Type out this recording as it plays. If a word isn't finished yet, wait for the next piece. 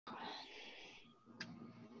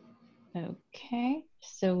Okay,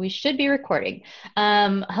 so we should be recording.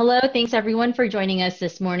 Hello, thanks everyone for joining us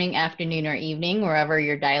this morning, afternoon, or evening, wherever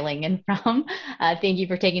you're dialing in from. Thank you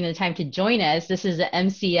for taking the time to join us. This is the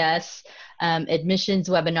MCS admissions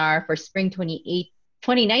webinar for spring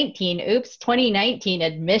 2019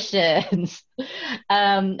 admissions.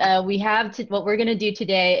 What we're going to do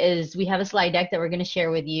today is we have a slide deck that we're going to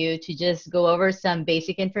share with you to just go over some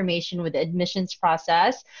basic information with the admissions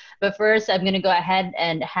process. But first, I'm going to go ahead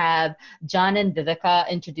and have John and Viveka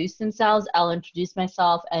introduce themselves. I'll introduce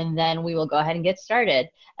myself, and then we will go ahead and get started.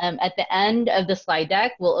 At the end of the slide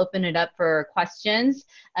deck, we'll open it up for questions.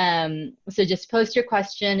 So just post your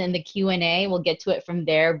question in the Q&A. We'll get to it from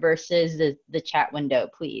there versus the chat window,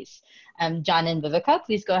 please. John and Viveka,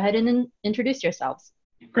 please go ahead and introduce yourselves.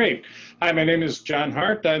 Great. Hi, my name is John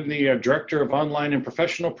Hart. I'm the Director of Online and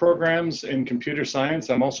Professional Programs in Computer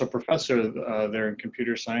Science. I'm also a professor there in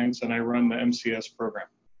Computer Science, and I run the MCS program.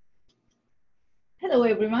 Hello,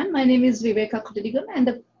 everyone. My name is Viveka Kutudigam,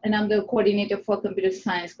 and I'm the Coordinator for Computer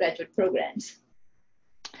Science Graduate Programs.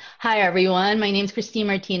 Hi, everyone. My name is Christine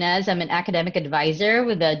Martinez. I'm an academic advisor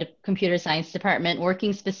with the Computer Science Department,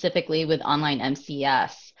 working specifically with online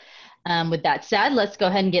MCS. With that said, let's go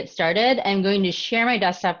ahead and get started. I'm going to share my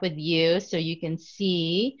desktop with you so you can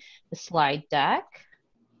see the slide deck.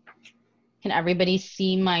 Can everybody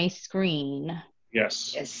see my screen?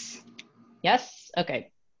 Yes. Yes. Yes? Okay,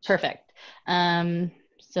 perfect.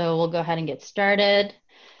 So we'll go ahead and get started.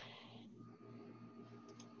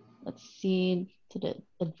 Let's see, did it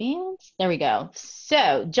advance? There we go.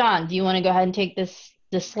 So John, do you want to go ahead and take this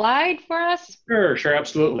slide for us? Sure,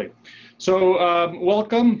 absolutely. So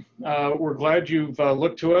welcome. We're glad you've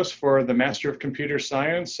looked to us for the Master of Computer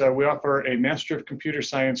Science. We offer a Master of Computer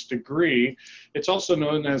Science degree. It's also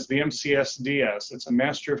known as the MCS-DS. It's a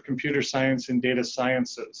Master of Computer Science in Data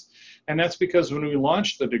Sciences. And that's because when we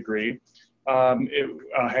launched the degree, it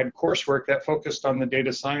had coursework that focused on the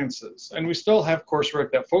data sciences. And we still have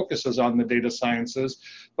coursework that focuses on the data sciences,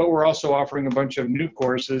 but we're also offering a bunch of new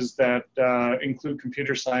courses that include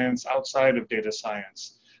computer science outside of data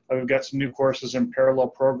science. We've got some new courses in parallel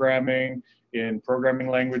programming, in programming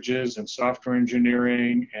languages, in software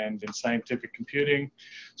engineering, and in scientific computing.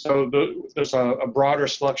 So there's a broader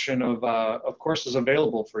selection of courses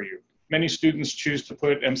available for you. Many students choose to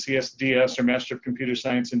put MCS-DS or Master of Computer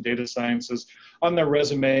Science and Data Sciences on their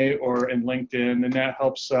resume or in LinkedIn, and that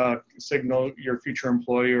helps signal your future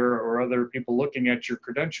employer or other people looking at your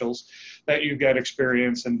credentials that you've got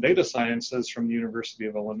experience in data sciences from the University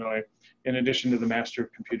of Illinois, in addition to the Master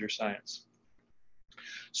of Computer Science.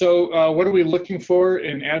 So what are we looking for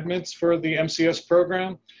in admits for the MCS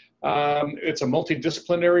program? It's a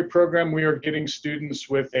multidisciplinary program. We are getting students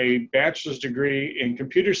with a bachelor's degree in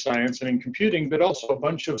computer science and in computing, but also a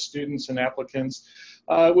bunch of students and applicants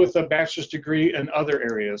with a bachelor's degree in other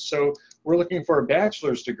areas. So we're looking for a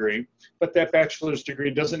bachelor's degree, but that bachelor's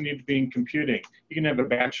degree doesn't need to be in computing. You can have a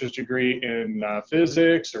bachelor's degree in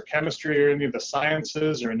physics or chemistry or any of the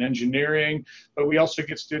sciences or in engineering, but we also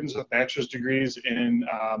get students with bachelor's degrees in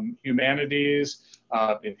humanities,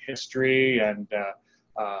 in history, and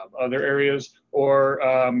other areas, or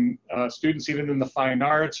students even in the fine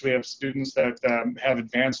arts. We have students that have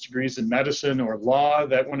advanced degrees in medicine or law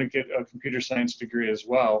that want to get a computer science degree as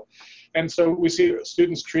well. And so we see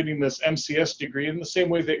students treating this MCS degree in the same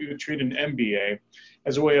way that you would treat an MBA,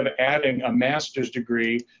 as a way of adding a master's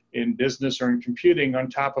degree in business or in computing on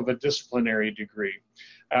top of a disciplinary degree.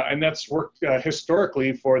 And that's worked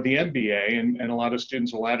historically for the MBA, and a lot of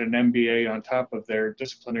students will add an MBA on top of their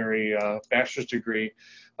disciplinary bachelor's degree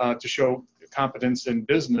to show competence in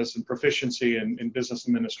business and proficiency in business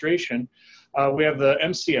administration. We have the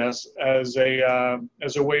MCS as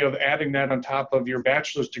a way of adding that on top of your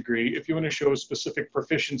bachelor's degree if you want to show specific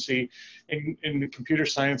proficiency in the computer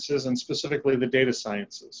sciences and specifically the data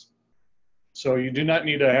sciences. So you do not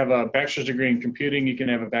need to have a bachelor's degree in computing. You can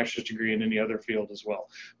have a bachelor's degree in any other field as well.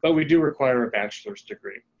 But we do require a bachelor's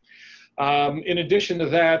degree. In addition to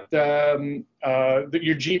that,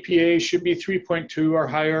 your GPA should be 3.2 or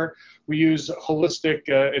higher. We use holistic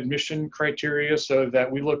admission criteria so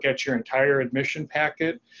that we look at your entire admission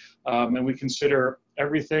packet and we consider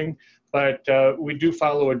everything. But we do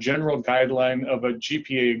follow a general guideline of a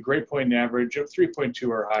GPA, grade point average of 3.2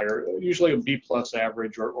 or higher, usually a B+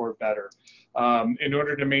 average or better. In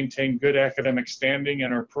order to maintain good academic standing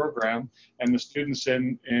in our program, and the students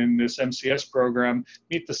in this MCS program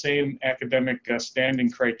meet the same academic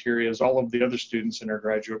standing criteria as all of the other students in our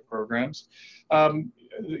graduate programs,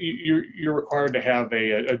 you're required to have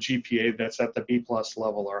a GPA that's at the B+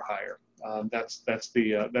 level or higher. That's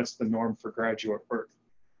the norm for graduate work.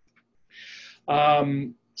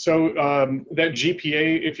 That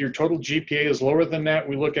GPA, if your total GPA is lower than that,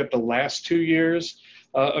 we look at the last 2 years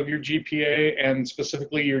of your GPA and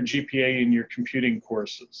specifically your GPA in your computing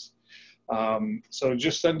courses. So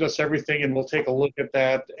just send us everything and we'll take a look at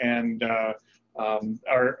that. And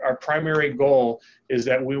our primary goal is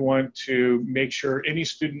that we want to make sure any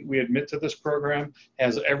student we admit to this program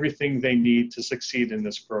has everything they need to succeed in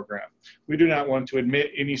this program. We do not want to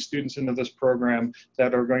admit any students into this program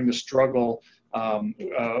that are going to struggle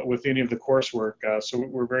with any of the coursework. So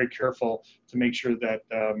we're very careful to make sure that,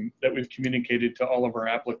 that we've communicated to all of our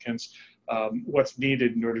applicants what's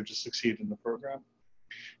needed in order to succeed in the program.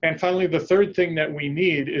 And finally, the third thing that we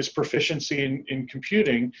need is proficiency in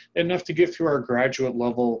computing, enough to get through our graduate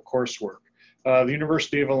level coursework. The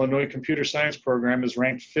University of Illinois Computer Science program is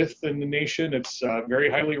ranked 5th in the nation. It's very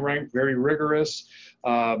highly ranked, very rigorous.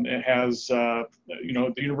 It has, you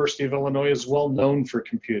know, the University of Illinois is well known for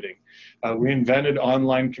computing. We invented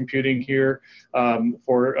online computing here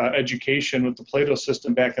for education with the Plato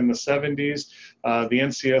system back in the 70s. The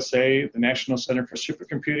NCSA, the National Center for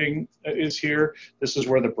Supercomputing, is here. This is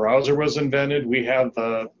where the browser was invented. We have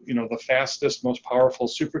the, you know, the fastest, most powerful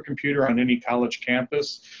supercomputer on any college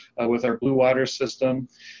campus with our Blue Water system.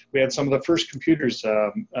 We had some of the first computers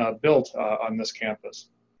built on this campus.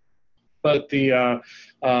 But we have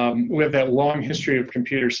that long history of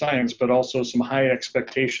computer science, but also some high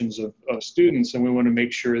expectations of students, and we want to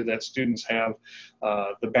make sure that students have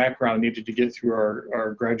the background needed to get through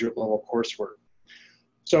our graduate level coursework.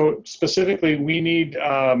 So specifically, we need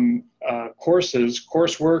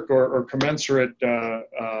coursework or commensurate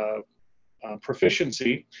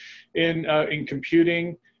proficiency in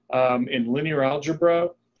computing, in linear algebra,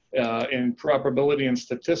 in probability and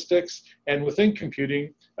statistics, and within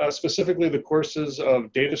computing, specifically the courses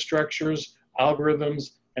of data structures,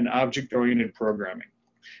 algorithms, and object-oriented programming.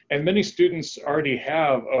 And many students already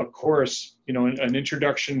have a course, you know, an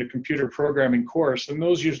introduction to computer programming course, and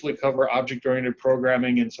those usually cover object-oriented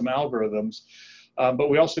programming and some algorithms. But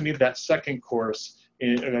we also need that second course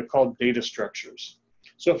called data structures.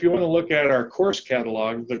 So if you want to look at our course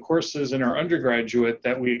catalog, the courses in our undergraduate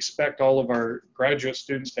that we expect all of our graduate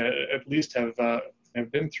students to at least have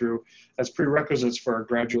been through as prerequisites for our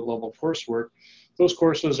graduate level coursework, those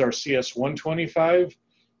courses are CS 125,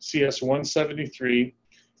 CS 173,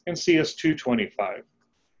 and CS 225.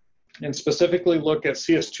 And specifically look at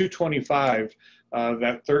CS 225,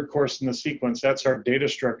 that third course in the sequence, that's our data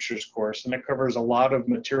structures course, and it covers a lot of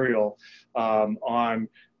material on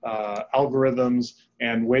algorithms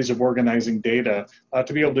and ways of organizing data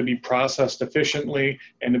to be able to be processed efficiently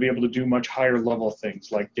and to be able to do much higher level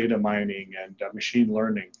things like data mining and machine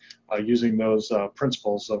learning using those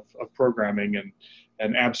principles of programming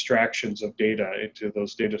and abstractions of data into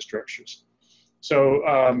those data structures. So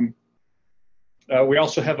we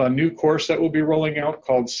also have a new course that we'll be rolling out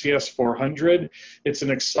called CS 400. It's an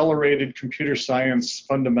accelerated computer science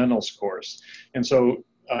fundamentals course. And so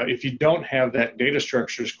if you don't have that data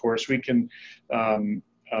structures course, we can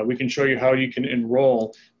show you how you can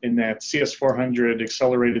enroll in that CS 400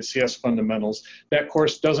 Accelerated CS Fundamentals. That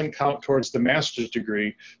course doesn't count towards the master's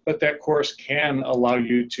degree, but that course can allow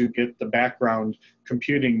you to get the background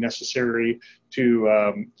computing necessary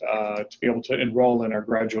to be able to enroll in our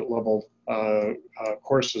graduate level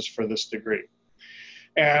courses for this degree.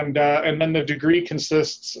 And then the degree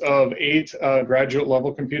consists of 8 graduate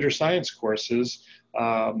level computer science courses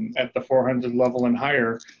at the 400 level and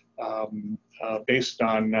higher, based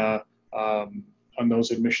on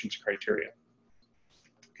those admissions criteria.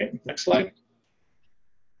 Okay, next slide.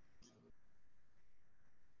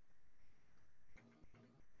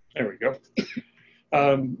 There we go.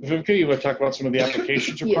 Viveka, you want to talk about some of the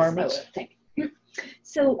applications requirements? Yes, thank you.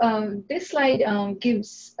 So this slide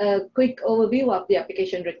gives a quick overview of the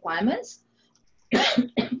application requirements.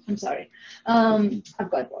 I'm sorry. I've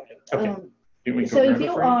got water. Okay. So if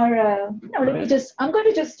you are, no, let me just, I'm going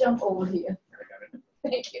to just jump over here.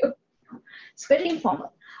 Thank you. It's very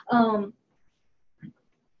informal.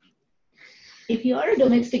 If you are a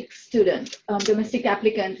domestic student, domestic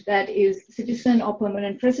applicant that is citizen or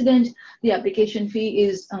permanent resident, the application fee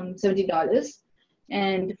is $70.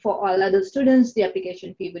 And for all other students, the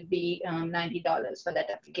application fee would be $90 for that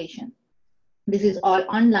application. This is all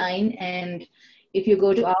online, and if you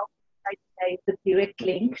go to our website, there is a direct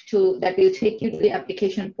link to that will take you to the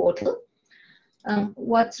application portal.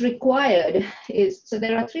 What's required is, so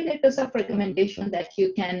there are 3 letters of recommendation that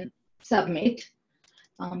you can submit.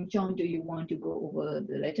 John, do you want to go over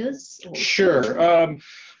the letters? Or? Sure.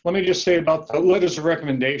 Let me just say about the letters of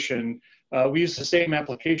recommendation. We use the same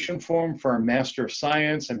application form for our Master of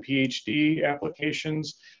Science and PhD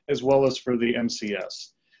applications, as well as for the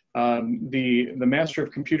MCS. The Master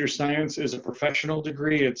of Computer Science is a professional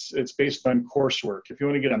degree. It's based on coursework. If you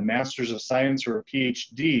want to get a Master's of Science or a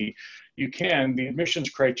PhD, you can. The admissions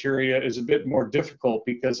criteria is a bit more difficult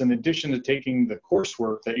because in addition to taking the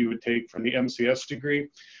coursework that you would take for the MCS degree,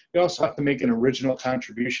 you also have to make an original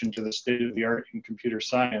contribution to the state of the art in computer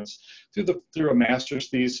science through a master's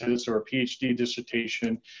thesis or a PhD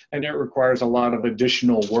dissertation, and it requires a lot of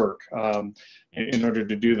additional work in order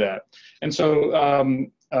to do that. And so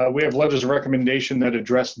we have letters of recommendation that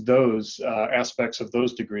address those aspects of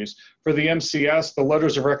those degrees. For the MCS, the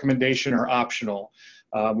letters of recommendation are optional.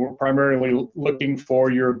 We're primarily looking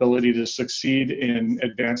for your ability to succeed in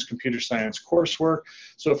advanced computer science coursework.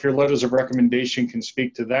 So if your letters of recommendation can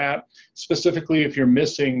speak to that, specifically if you're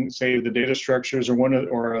missing, say, the data structures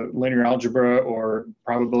or linear algebra or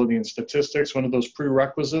probability and statistics, one of those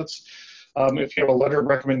prerequisites. If you have a letter of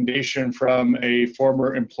recommendation from a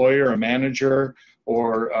former employer, a manager,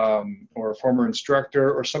 or a former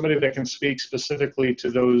instructor, or somebody that can speak specifically to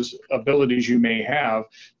those abilities you may have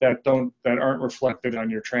that aren't reflected on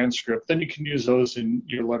your transcript, then you can use those in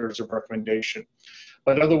your letters of recommendation.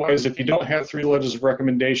 But otherwise, if you don't have 3 letters of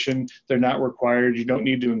recommendation, they're not required. You don't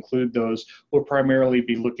need to include those. We'll primarily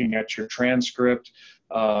be looking at your transcript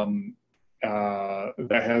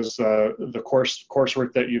that has the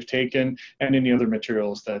coursework that you've taken and any other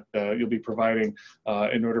materials that you'll be providing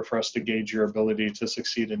in order for us to gauge your ability to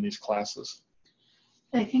succeed in these classes.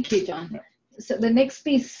 Thank you, John. So the next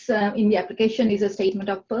piece in the application is a statement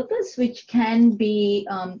of purpose, which can be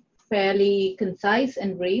fairly concise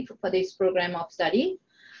and brief for this program of study.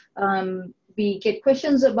 We get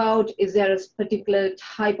questions about, is there a particular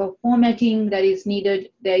type of formatting that is needed?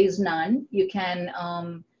 There is none. You can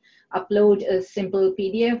upload a simple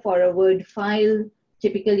PDF or a Word file.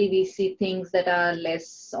 Typically, we see things that are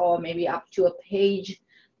less or maybe up to a page,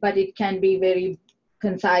 but it can be very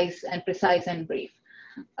concise and precise and brief.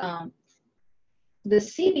 The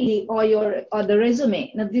CV or the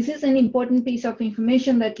resume. Now, this is an important piece of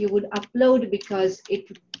information that you would upload because it,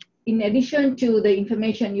 in addition to the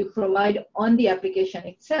information you provide on the application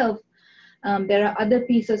itself, there are other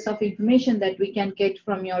pieces of information that we can get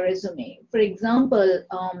from your resume. For example,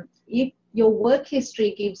 if your work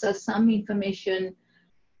history gives us some information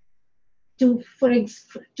to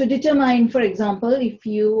determine, for example, if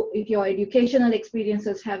your educational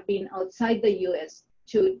experiences have been outside the US,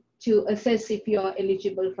 to assess if you're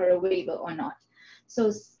eligible for a waiver or not.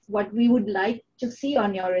 So what we would like to see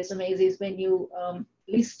on your resumes is when you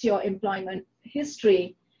list your employment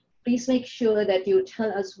history, please make sure that you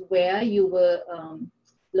tell us where you were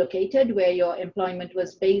located, where your employment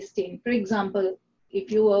was based in. For example,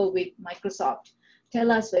 if you were with Microsoft,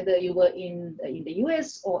 tell us whether you were in the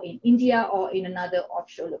US or in India or in another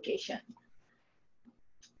offshore location.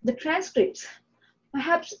 The transcripts,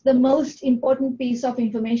 perhaps the most important piece of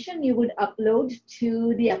information you would upload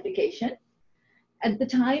to the application. At the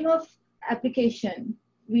time of application,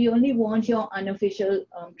 we only want your unofficial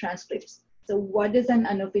transcripts. So what does an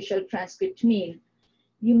unofficial transcript mean?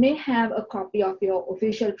 You may have a copy of your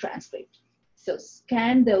official transcript. So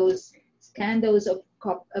scan a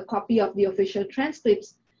copy of the official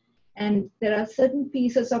transcripts, and there are certain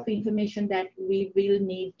pieces of information that we will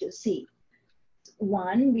need to see.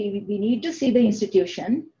 One, we need to see the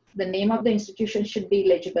institution. The name of the institution should be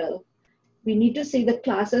legible. We need to see the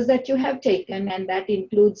classes that you have taken, and that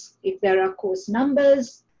includes if there are course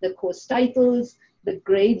numbers, the course titles, the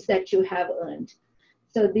grades that you have earned.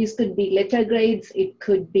 So these could be letter grades, it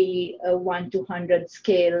could be a 1 to 100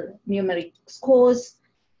 scale numeric scores,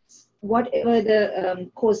 whatever the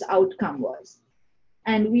course outcome was.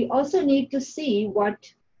 And we also need to see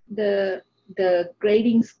what the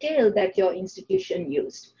grading scale that your institution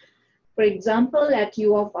used. For example, at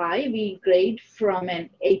U of I, we grade from an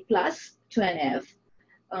A+ to an F.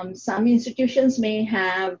 Some institutions may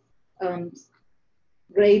have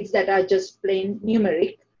grades that are just plain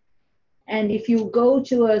numeric. And if you go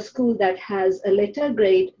to a school that has a letter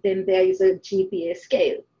grade, then there is a GPA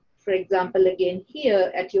scale. For example, again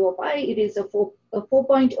here at U of I, it is a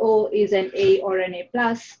 4.0 is an A or an A+,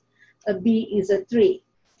 a B is a 3,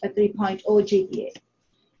 a 3.0 GPA.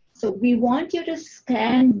 So we want you to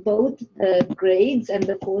scan both the grades and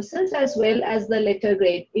the courses as well as the letter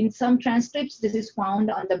grade. In some transcripts, this is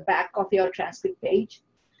found on the back of your transcript page.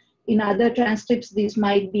 In other transcripts, these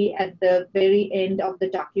might be at the very end of the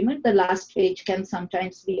document. The last page can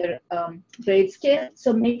sometimes be a grade scale.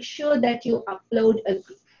 So make sure that you upload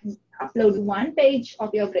one page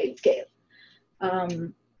of your grade scale.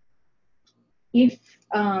 If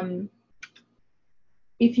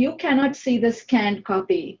you cannot see the scanned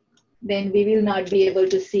copy, then we will not be able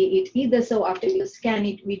to see it either. So after you scan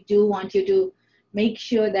it, we do want you to make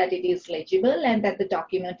sure that it is legible and that the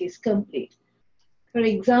document is complete. For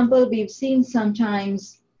example, we've seen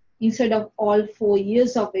sometimes instead of all 4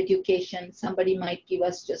 years of education, somebody might give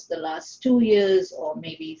us just the last 2 years or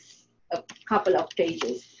maybe a couple of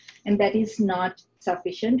pages. And that is not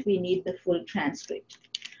sufficient. We need the full transcript.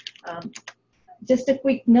 Just a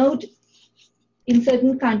quick note, in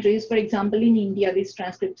certain countries, for example, in India, these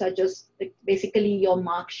transcripts are just basically your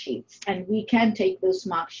mark sheets. And we can take those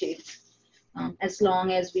mark sheets as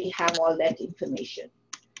long as we have all that information.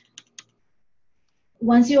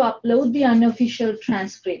 Once you upload the unofficial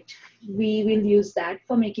transcript, we will use that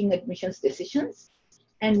for making admissions decisions.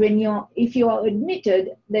 And if you are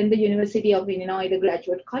admitted, then the University of Illinois, the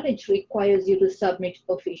Graduate College, requires you to submit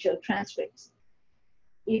official transcripts.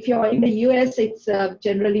 If you're in the US, it's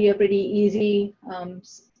generally a pretty easy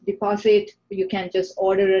deposit. You can just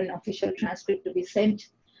order an official transcript to be sent.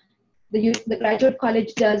 The Graduate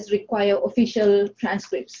College does require official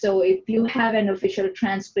transcripts. So if you have an official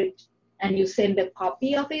transcript and you send a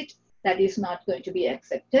copy of it, that is not going to be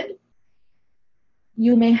accepted.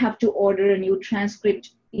 You may have to order a new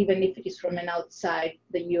transcript, even if it is from an outside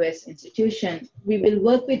the US institution. We will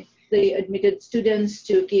work with the admitted students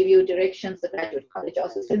to give you directions. The Graduate College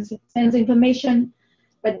also sends information,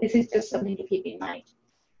 but this is just something to keep in mind.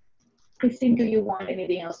 Christine, do you want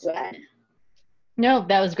anything else to add? No,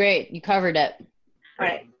 that was great. You covered it. All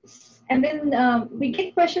right. And then we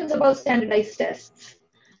get questions about standardized tests.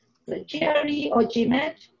 The GRE or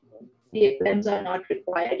GMAT, the exams are not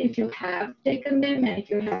required. If you have taken them and if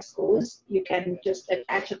you have scores, you can just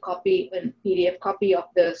attach a PDF copy of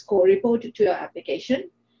the score report to your application.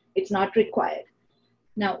 It's not required.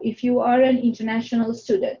 Now, if you are an international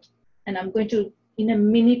student, and I'm going to, in a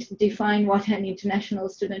minute, define what an international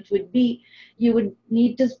student would be, you would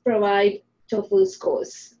need to provide TOEFL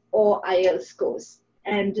scores or IELTS scores.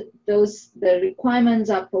 And the requirements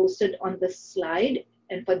are posted on the slide.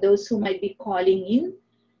 And for those who might be calling in,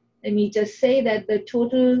 let me just say that the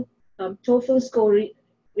total TOEFL score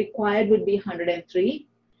required would be 103.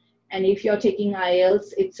 And if you're taking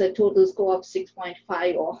IELTS, it's a total score of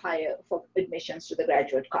 6.5 or higher for admissions to the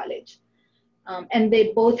Graduate College. And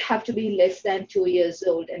they both have to be less than 2 years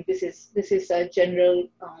old. And this is a general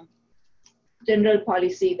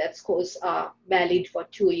policy that scores are valid for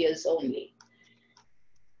 2 years only.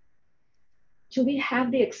 Do we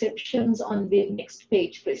have the exceptions on the next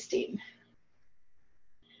page, Christine?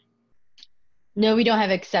 No, we don't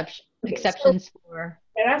have exceptions for.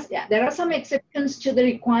 There are some exceptions to the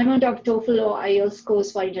requirement of TOEFL or IELTS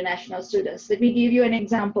scores for international students. Let me give you an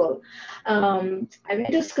example. I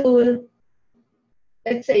went to school,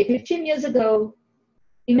 let's say 15 years ago,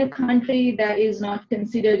 in a country that is not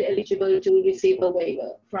considered eligible to receive a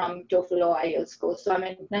waiver from TOEFL or IELTS scores. So I'm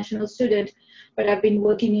an international student, but I've been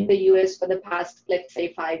working in the US for the past, let's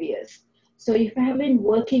say, 5 years. So if I have been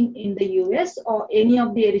working in the US or any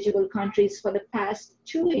of the eligible countries for the past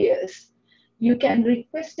 2 years, you can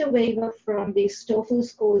request a waiver from these TOEFL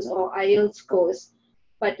scores or IELTS scores,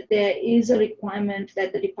 but there is a requirement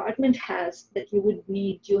that the department has that you would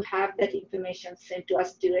need to have that information sent to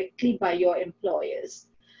us directly by your employers.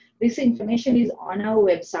 This information is on our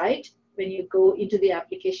website. When you go into the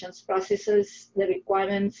applications processes, the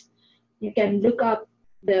requirements, you can look up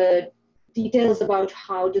the details about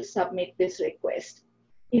how to submit this request.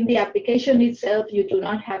 In the application itself, you do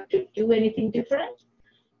not have to do anything different,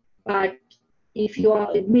 but if you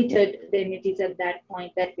are admitted, then it is at that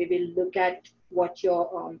point that we will look at what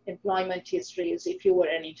your employment history is if you were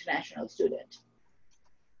an international student.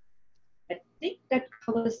 I think that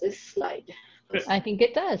covers this slide. I think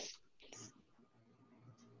it does.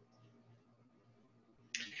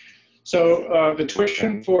 So the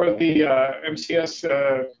tuition for the MCS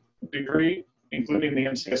degree, including the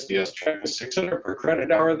MCS-DS track, is $600 per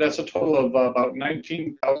credit hour. That's a total of about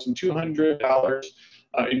 $19,200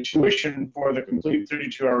 in tuition for the complete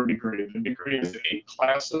 32-hour degree. The degree is 8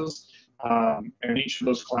 classes, and each of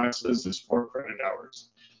those classes is 4 credit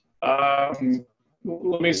hours.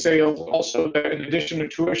 Let me say also that in addition to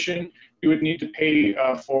tuition, you would need to pay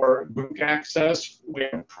for MOOC access. We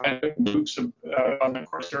have private MOOCs on the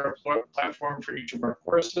Coursera platform for each of our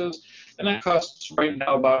courses, and that costs right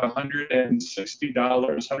now about $160,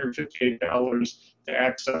 $158 to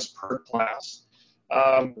access per class.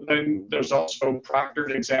 Then there's also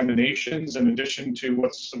proctored examinations in addition to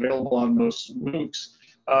what's available on those MOOCs.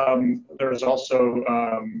 There's also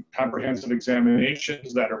comprehensive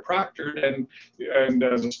examinations that are proctored, and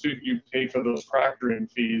as a student you pay for those proctoring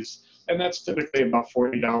fees, and that's typically about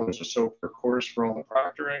 $40 or so per course for all the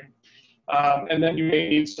proctoring. And then you may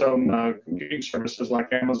need some computing services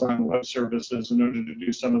like Amazon Web Services in order to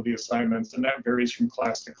do some of the assignments, and that varies from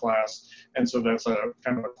class to class. And so that's a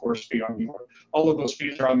kind of a course fee on the order. All of those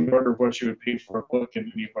fees are on the order of what you would pay for a book in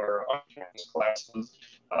any of our on-campus classes.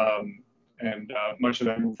 Much of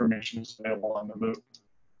that information is available on the MOOC.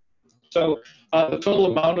 So the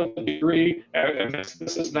total amount of the degree, and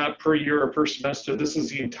this is not per year or per semester, this is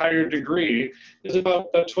the entire degree, is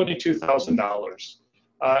about $22,000.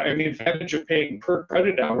 And the advantage of paying per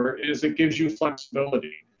credit hour is it gives you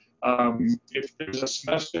flexibility. If there's a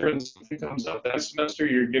semester and something comes up that semester,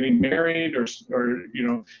 you're getting married, or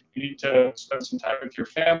you need to spend some time with your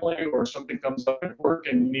family, or something comes up at work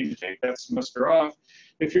and you need to take that semester off.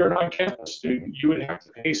 If you're an on-campus student, you would have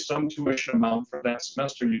to pay some tuition amount for that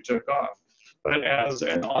semester you took off. But as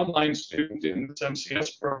an online student in this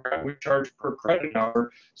MCS program, we charge per credit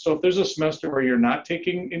hour. So if there's a semester where you're not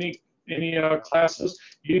taking any classes,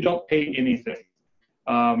 you don't pay anything.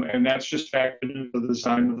 And that's just factored into the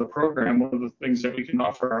design of the program. One of the things that we can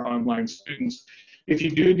offer our online students. If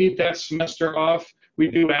you do need that semester off, we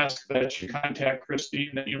do ask that you contact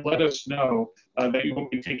Christine, that you let us know that you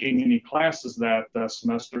won't be taking any classes that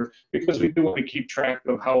semester, because we do want to keep track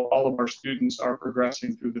of how all of our students are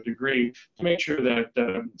progressing through the degree to make sure that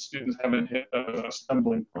students haven't hit a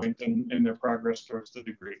stumbling point in their progress towards the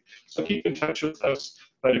degree. So keep in touch with us,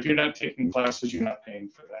 but if you're not taking classes, you're not paying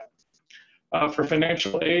for that. For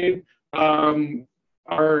financial aid, the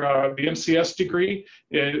MCS degree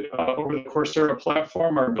over the Coursera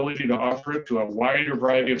platform, our ability to offer it to a wider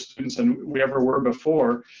variety of students than we ever were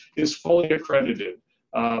before, is fully accredited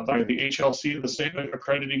by the HLC, the state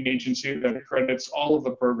accrediting agency that accredits all of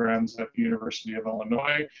the programs at the University of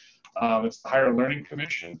Illinois. It's the Higher Learning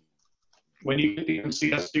Commission. When you get the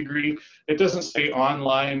MCS degree, it doesn't say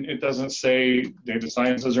online, it doesn't say data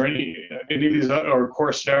sciences or any of these, or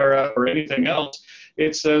Coursera or anything else.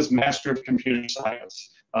 It says Master of Computer Science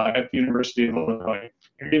at the University of Illinois.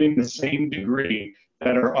 You're getting the same degree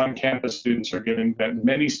that our on-campus students are getting, that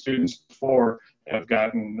many students before have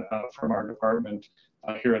gotten from our department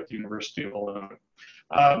here at the University of Illinois.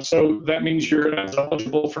 So that means you're as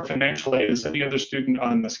eligible for financial aid as any other student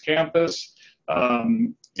on this campus.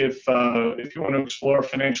 If you want to explore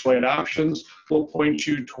financial aid options, we'll point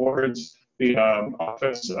you towards the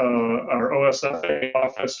office, our OSFA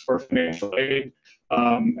office for financial aid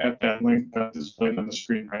at that link that is displayed on the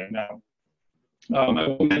screen right now. I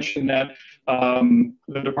will mention that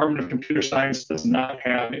the Department of Computer Science does not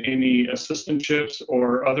have any assistantships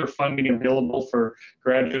or other funding available for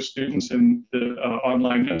graduate students in the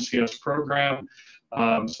online MCS program.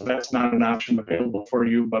 So that's not an option available for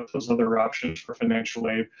you, but those other options for financial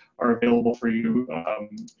aid are available for you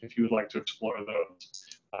if you would like to explore those.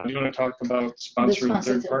 Do you want to talk about sponsored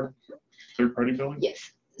third-party billing?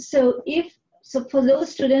 Yes. So for those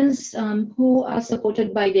students who are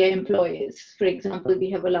supported by their employers, for example, we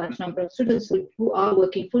have a large number of students who are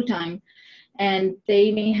working full-time, and they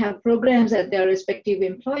may have programs at their respective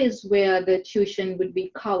employers where the tuition would be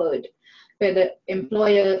covered, where the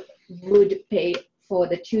employer would pay for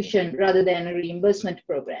the tuition rather than a reimbursement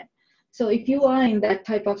program. So if you are in that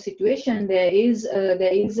type of situation, there's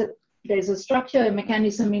a structure, a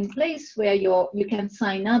mechanism in place where you can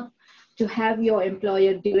sign up to have your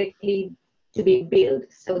employer directly to be billed,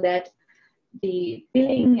 so that the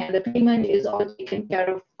billing and the payment is all taken care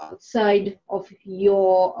of outside of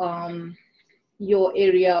your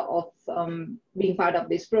area of being part of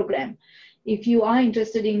this program. If you are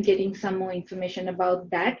interested in getting some more information about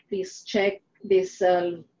that, please check this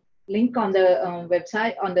link on the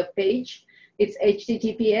website, on the page. It's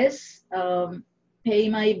https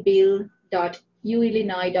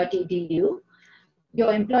paymybill.uillinois.edu.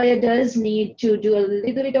 Your employer does need to do a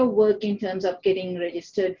little bit of work in terms of getting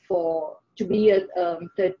registered to be a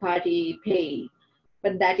third-party payee,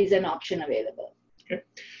 but that is an option available. Okay.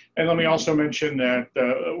 And let me also mention that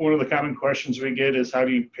one of the common questions we get is, how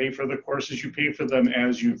do you pay for the courses? You pay for them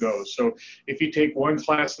as you go. So if you take one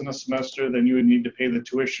class in a semester, then you would need to pay the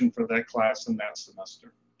tuition for that class in that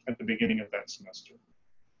semester at the beginning of that semester.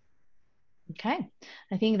 Okay,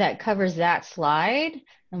 I think that covers that slide,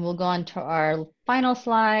 and we'll go on to our final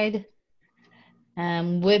slide.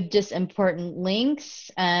 With just important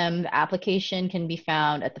links, the application can be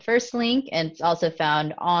found at the first link, and it's also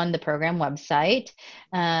found on the program website.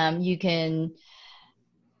 You can,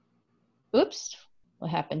 oops,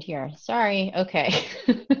 what happened here? Sorry, okay.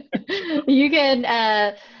 You can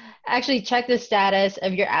actually check the status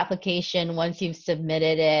of your application once you've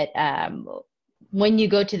submitted it when you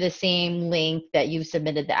go to the same link that you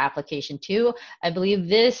submitted the application to. I believe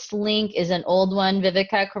this link is an old one,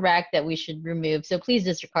 Viveka, correct, that we should remove. So please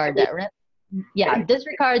disregard that. Yeah,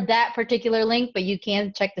 disregard that particular link, but you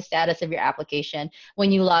can check the status of your application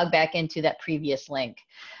when you log back into that previous link.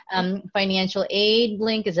 Financial aid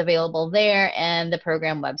link is available there, and the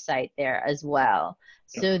program website there as well.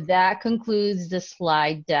 So that concludes the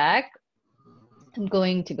slide deck. I'm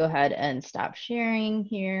going to go ahead and stop sharing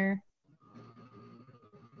here.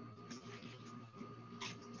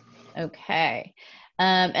 Okay.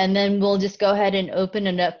 And then we'll just go ahead and open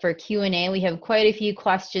it up for Q&A. We have quite a few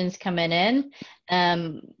questions coming in.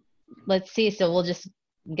 Let's see, so we'll just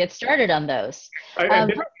get started on those.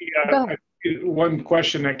 One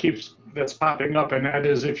question that's popping up, and that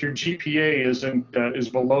is if your GPA is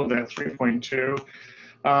below that 3.2.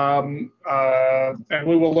 And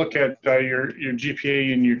we will look at your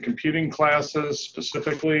GPA in your computing classes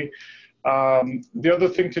specifically. The other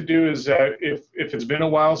thing to do is that if it's been a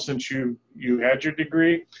while since you had your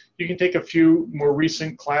degree, you can take a few more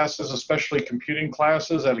recent classes, especially computing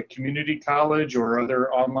classes at a community college or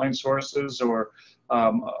other online sources or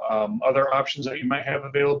other options that you might have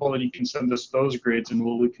available, and you can send us those grades, and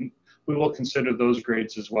we will consider those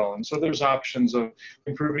grades as well. And so there's options of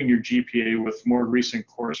improving your GPA with more recent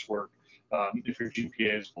coursework if your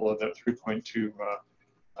GPA is below that 3.2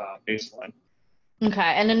 baseline.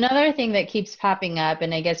 Okay, and another thing that keeps popping up,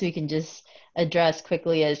 and I guess we can just address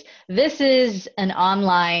quickly, is this is an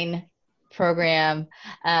online program.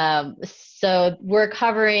 So we're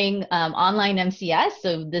covering online MCS,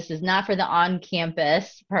 so this is not for the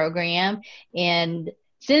on-campus program. And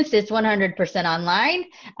since it's 100% online,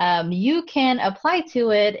 you can apply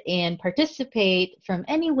to it and participate from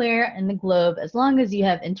anywhere in the globe as long as you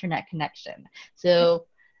have internet connection. So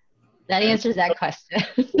that answers that question.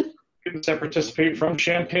 Students that participate from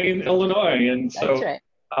Champaign, Illinois, and so That's right.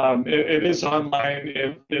 it is online.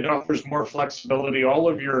 It offers more flexibility. All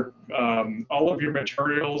of your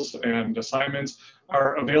materials and assignments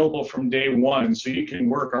are available from day one, so you can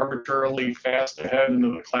work arbitrarily fast ahead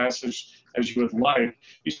into the classes as you would like.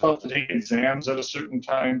 You still have to take exams at a certain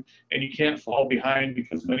time, and you can't fall behind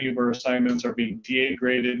because many of our assignments are being TA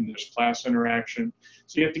graded and there's class interaction.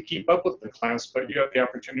 So you have to keep up with the class, but you have the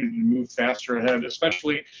opportunity to move faster ahead,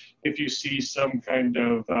 especially if you see some kind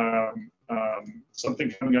of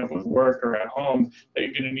something coming up with work or at home that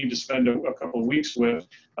you're going to need to spend a couple of weeks with.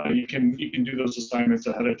 You can do those assignments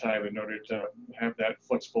ahead of time in order to have that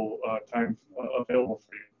flexible time available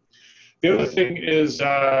for you. The other thing is,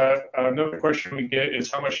 another question we get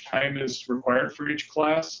is how much time is required for each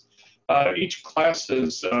class. Each class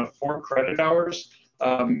is 4 credit hours,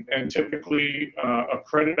 and typically a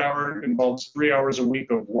credit hour involves 3 hours a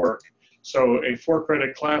week of work. So a 4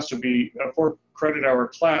 credit class would be, a 4 credit hour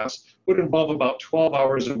class would involve about 12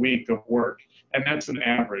 hours a week of work. And that's an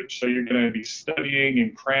average. So you're going to be studying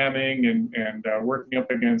and cramming and working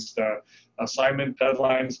up against assignment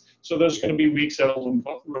deadlines. So there's going to be weeks that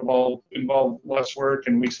will involve less work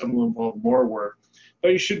and weeks that will involve more work.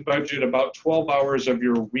 But you should budget about 12 hours of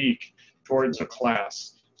your week towards a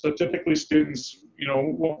class. So typically students,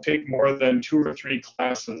 won't take more than 2 or 3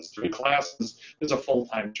 classes. 3 classes is a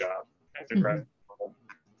full-time job at the graduate level.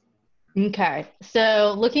 Okay,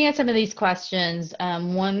 so looking at some of these questions,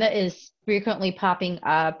 one that is frequently popping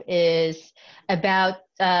up is about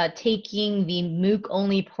taking the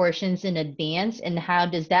MOOC-only portions in advance, and how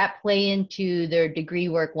does that play into their degree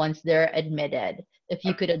work once they're admitted? If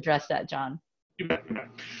you could address that, John. You bet.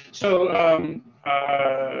 So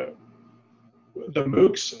the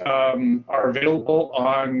MOOCs are available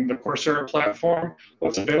on the Coursera platform.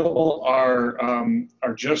 What's available are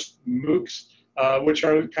just MOOCs, which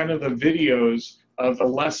are kind of the videos of the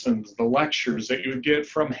lessons, the lectures that you would get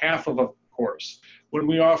from half of a course. When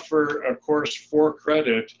we offer a course for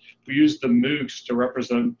credit, we use the MOOCs to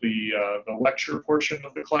represent the lecture portion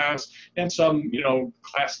of the class and some,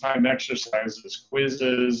 class time exercises,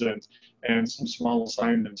 quizzes, and some small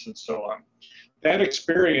assignments and so on. That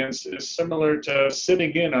experience is similar to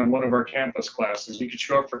sitting in on one of our campus classes. You could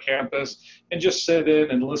show up for campus and just sit in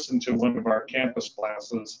and listen to one of our campus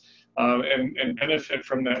classes and benefit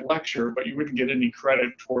from that lecture, but you wouldn't get any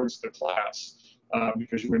credit towards the class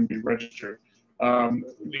because you wouldn't be registered. The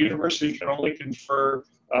university can only confer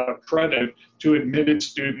credit to admitted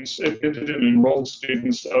and enrolled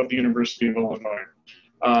students of the University of Illinois.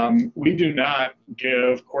 We do not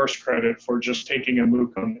give course credit for just taking a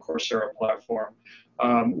MOOC on the Coursera platform.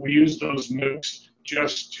 We use those MOOCs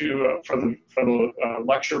just to for the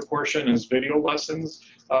lecture portion as video lessons,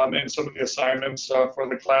 and some of the assignments for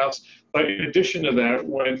the class. But in addition to that,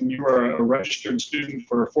 when you are a registered student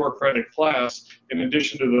for a 4-credit class, in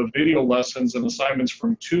addition to the video lessons and assignments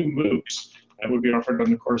from 2 MOOCs that would be offered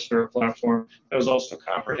on the Coursera platform, there's also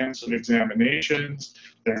comprehensive examinations,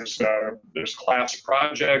 there's class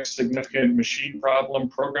projects, significant machine problem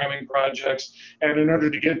programming projects, and in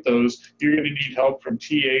order to get those, you're going to need help from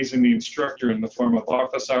TAs and the instructor in the form of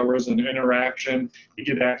office hours and interaction. You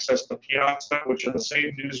get access to Piazza, which are the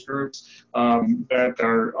same news groups that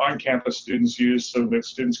our on-campus students use so that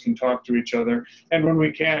students can talk to each other. And when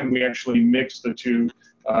we can, we actually mix the two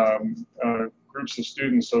groups of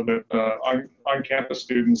students so that on-campus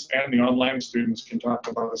students and the online students can talk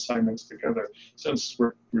about assignments together, since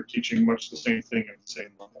we're teaching much the same thing at the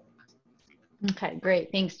same level. Okay, great.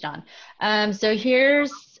 Thanks, John. So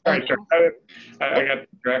here's... All right, I got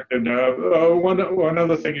distracted. One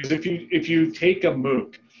other thing is if you take a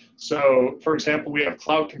MOOC, so for example, we have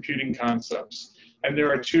cloud computing concepts, and there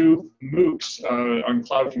are 2 MOOCs on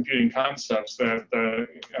cloud computing concepts that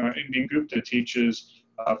Indian Gupta teaches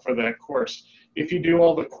for that course. If you do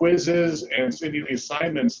all the quizzes and any of the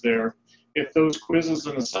assignments there, if those quizzes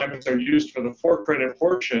and assignments are used for the 4-credit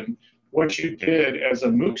portion, what you did as a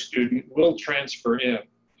MOOC student will transfer in.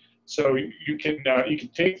 So you can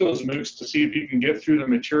take those MOOCs to see if you can get through the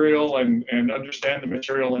material and understand the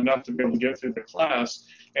material enough to be able to get through the class,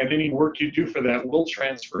 and any work you do for that will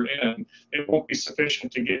transfer in. It won't be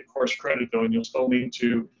sufficient to get course credit though, and you'll still need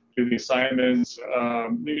to do the assignments,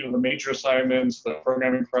 the major assignments, the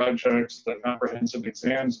programming projects, the comprehensive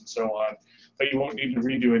exams, and so on. But you won't need to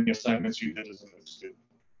redo any assignments you did as a MOOC student.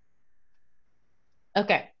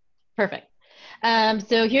 Okay, perfect.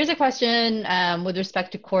 So here's a question with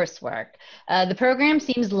respect to coursework. The program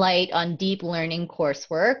seems light on deep learning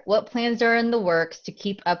coursework. What plans are in the works to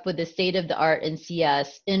keep up with the state of the art in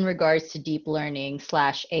CS in regards to deep learning /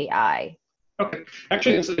 AI? Okay,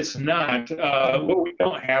 actually, it's not. What we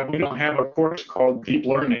don't have a course called deep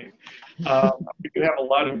learning. We do have a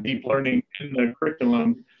lot of deep learning in the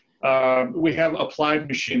curriculum. We have applied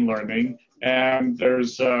machine learning, and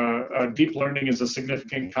there's deep learning is a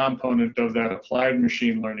significant component of that applied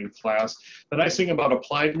machine learning class. The nice thing about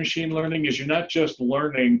applied machine learning is you're not just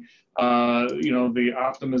learning the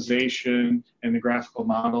optimization and the graphical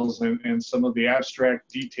models and some of the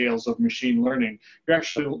abstract details of machine learning. You're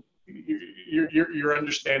actually you're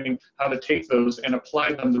understanding how to take those and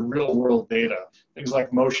apply them to real world data, things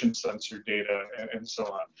like motion sensor data and so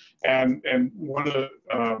on. And one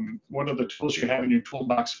of the tools you have in your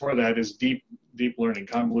toolbox for that is deep learning,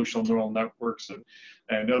 convolutional neural networks,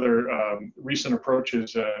 and other recent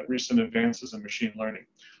approaches, recent advances in machine learning.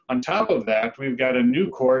 On top of that, we've got a new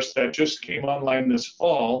course that just came online this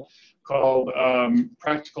fall called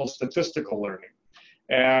Practical Statistical Learning.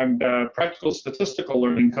 And practical statistical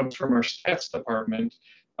learning comes from our stats department,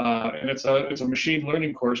 and it's a machine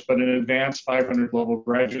learning course, but an advanced 500 level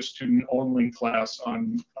graduate student only class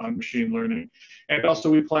on machine learning. And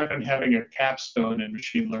also we plan on having a capstone in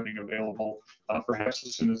machine learning available perhaps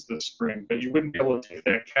as soon as this spring. But you wouldn't be able to take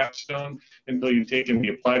that capstone until you've taken the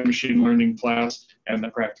applied machine learning class and the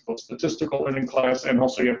practical statistical learning class, and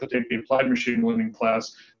also you have to take the applied machine learning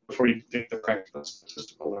class before you take the practical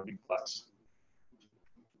statistical learning class.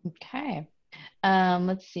 Okay.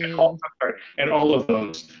 Let's see. And all of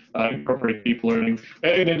those incorporate deep learning.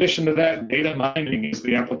 In addition to that, data mining is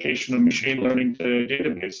the application of machine learning to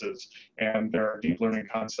databases, and there are deep learning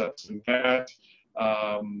concepts in that.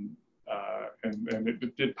 And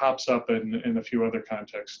it pops up in a few other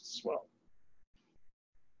contexts as well.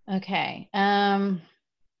 Okay.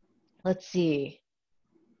 Let's see.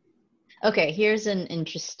 Okay, here's an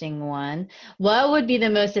interesting one. What would be the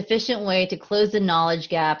most efficient way to close the knowledge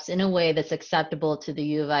gaps in a way that's acceptable to the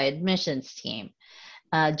U of I admissions team?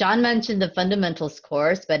 John mentioned the fundamentals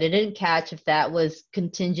course, but I didn't catch if that was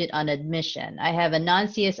contingent on admission. I have a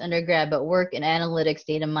non-CS undergrad, but work in analytics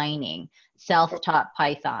data mining, self-taught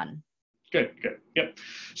Python. Good. Yep.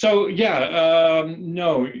 So yeah,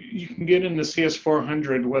 no, you can get in the CS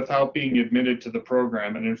 400 without being admitted to the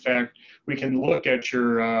program, and in fact, we can look at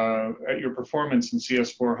your performance in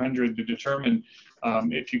CS 400 to determine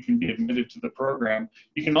if you can be admitted to the program.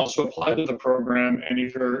 You can also apply to the program, and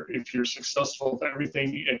if you're successful with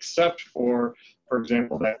everything except for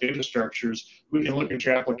example, that data structures, we can look at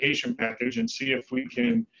your application package and see if we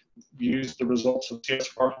can use the results of CS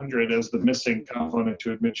 400 as the missing component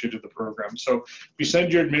to admit you to the program. So if you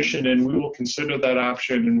send your admission in, we will consider that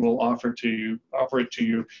option and we'll offer it to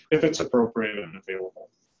you if it's appropriate and available.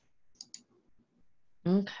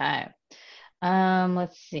 Okay.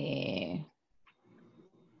 Let's see.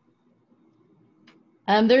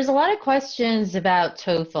 There's a lot of questions about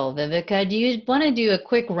TOEFL. Viveka, do you want to do a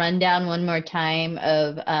quick rundown one more time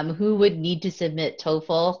of who would need to submit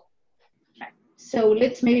TOEFL? So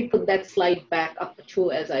let's maybe put that slide back up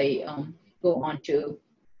to as I go on to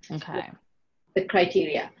the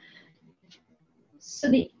criteria.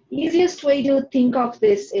 So the easiest way to think of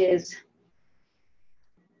this is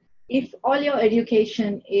if all of your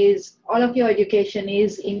education is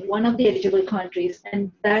in one of the eligible countries,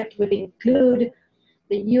 and that would include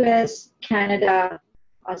the US, Canada,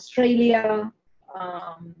 Australia,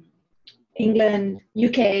 England,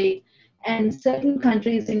 UK, and certain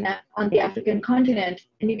countries on the African continent,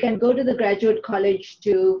 and you can go to the graduate college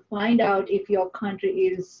to find out if your country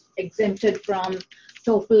is exempted from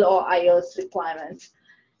TOEFL or IELTS requirements.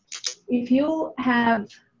 If your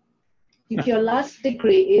last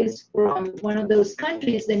degree is from one of those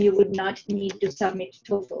countries, then you would not need to submit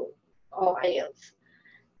TOEFL or IELTS.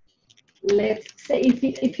 Let's say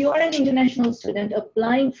if you are an international student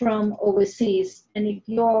applying from overseas, and if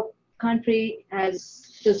your country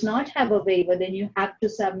does not have a waiver, then you have to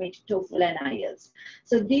submit TOEFL and IELTS.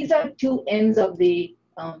 So these are two ends of the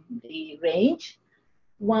range.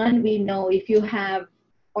 One, we know if you have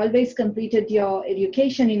always completed your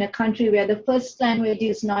education in a country where the first language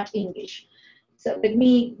is not English. So let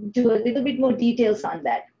me do a little bit more details on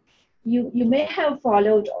that. You may have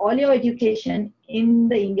followed all your education in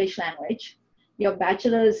the English language. Your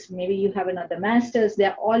bachelor's, maybe you have another master's,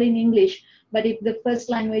 they're all in English. But if the first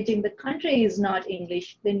language in the country is not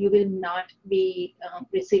English, then you will not be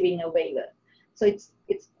receiving a waiver. So it's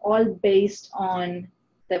all based on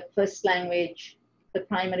the first language, the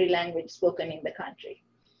primary language spoken in the country.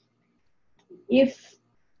 If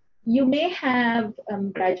you may have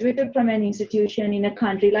graduated from an institution in a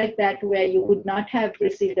country like that where you would not have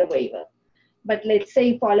received a waiver. But let's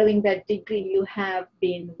say following that degree, you have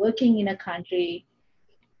been working in a country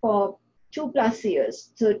for 2+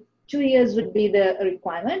 years. So 2 years would be the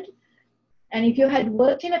requirement. And if you had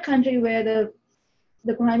worked in a country where the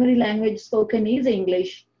primary language spoken is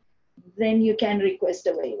English, then you can request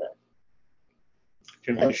a waiver.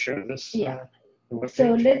 Can we share this? Yeah.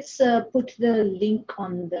 So let's put the link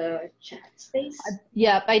on the chat space.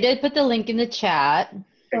 Yep, I did put the link in the chat.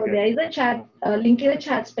 So there is a link in the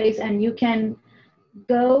chat space, and you can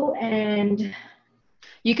go and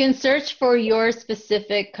you can search for your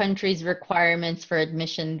specific country's requirements for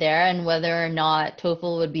admission there, and whether or not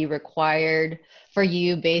TOEFL would be required for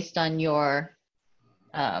you based on your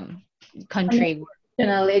country.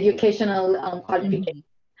 Educational qualification.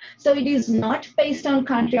 So it is not based on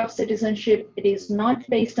country of citizenship. It is not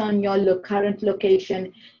based on your current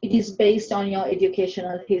location. It is based on your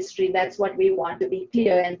educational history. That's what we want to be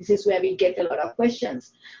clear. And this is where we get a lot of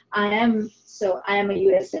questions. I am a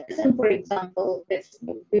US citizen, for example.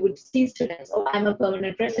 We would see students, oh, I'm a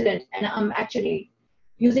permanent resident. And I'm actually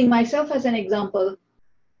using myself as an example.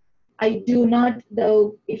 I do not,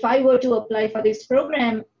 though, if I were to apply for this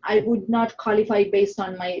program, I would not qualify based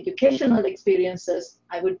on my educational experiences.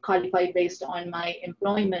 I would qualify based on my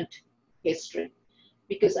employment history,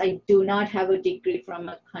 because I do not have a degree from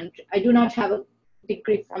a country. I do not have a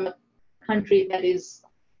degree from a country that is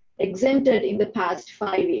exempted in the past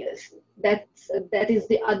 5 years. That is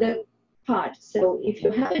the other part. So if you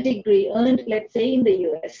have a degree earned, let's say in the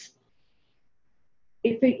US,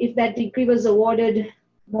 if that degree was awarded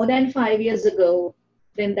more than 5 years ago,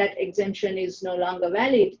 then that exemption is no longer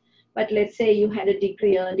valid. But let's say you had a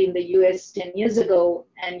degree earned in the US 10 years ago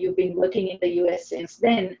and you've been working in the US since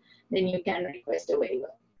then you can request a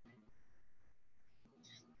waiver.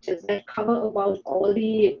 Does that cover about all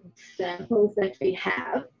the examples that we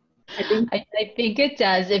have? I think it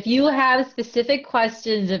does. If you have specific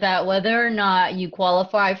questions about whether or not you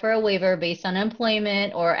qualify for a waiver based on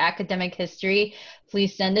employment or academic history,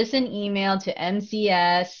 please send us an email to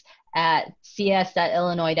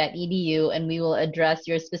mcs@cs.illinois.edu and we will address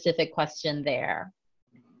your specific question there.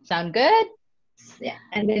 Sound good? Yeah,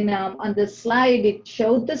 and then on the slide, it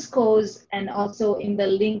showed the scores, and also in the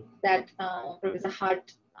link that Professor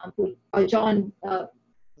Hart put, or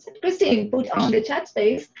Christine put on the chat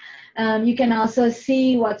space, you can also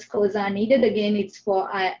see what scores are needed. Again, it's for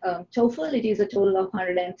TOEFL, it is a total of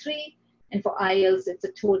 103, and for IELTS, it's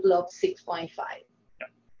a total of 6.5.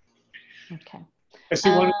 Okay. I see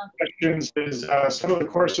one of the questions is some of the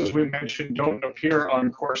courses we mentioned don't appear on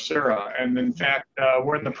Coursera. And in fact,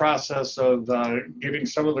 we're in the process of getting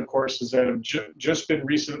some of the courses that have just been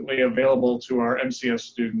recently available to our MCS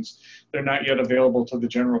students. They're not yet available to the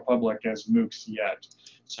general public as MOOCs yet.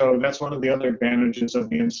 So that's one of the other advantages of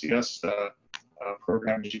the MCS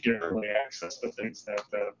program, is you get early access to things that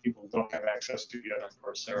people don't have access to yet on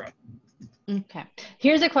Coursera. Okay.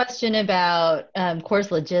 Here's a question about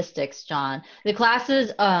course logistics, John. The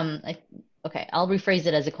classes, okay, I'll rephrase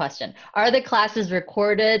it as a question. Are the classes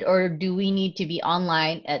recorded or do we need to be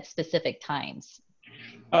online at specific times?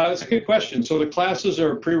 That's a good question. So the classes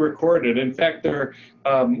are pre-recorded. In fact,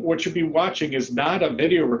 what you'll be watching is not a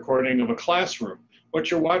video recording of a classroom. What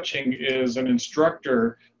you're watching is an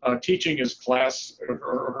instructor teaching his class or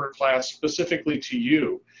her class specifically to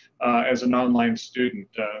you as an online student.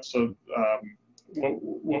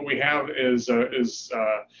 What we have is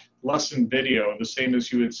lesson video, the same as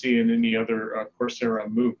you would see in any other Coursera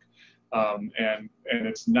MOOC. And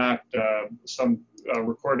it's not some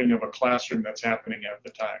recording of a classroom that's happening at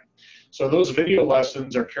the time. So those video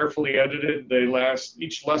lessons are carefully edited.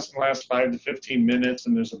 Each lesson lasts 5 to 15 minutes,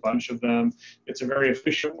 and there's a bunch of them. It's a very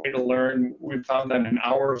efficient way to learn. We've found that an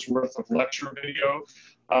hour's worth of lecture video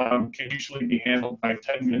can usually be handled by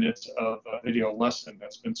 10 minutes of a video lesson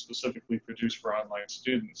that's been specifically produced for online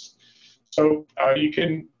students. So you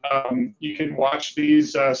can watch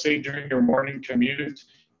these, say, during your morning commute,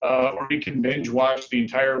 or you can binge watch the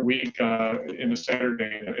entire week in a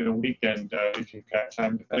Saturday, in a weekend, if you've got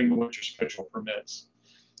time, depending on what your schedule permits.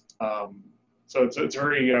 So it's a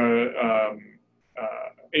very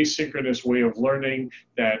asynchronous way of learning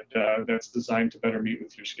that's designed to better meet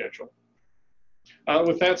with your schedule.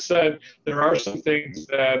 With that said, there are some things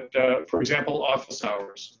that, for example, office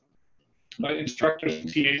hours. Instructors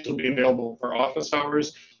and TAs will be available for office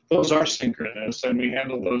hours. Those are synchronous, and we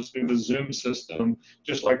handle those through the Zoom system,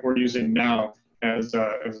 just like we're using now as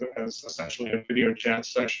essentially a video chat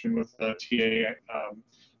session with the TA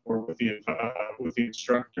or with the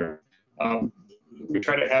instructor. We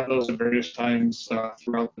try to have those at various times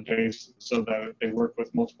throughout the day so that they work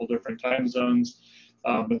with multiple different time zones.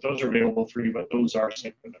 But those are available for you, but those are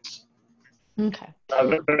synchronous. Okay.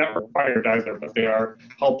 They're not required either, but they are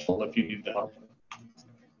helpful if you need the help.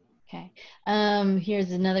 Okay.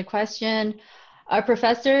 Here's another question. Are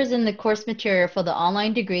professors in the course material for the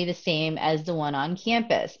online degree the same as the one on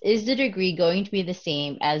campus? Is the degree going to be the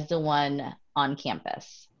same as the one on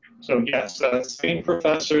campus? So yes, same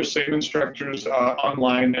professors, same instructors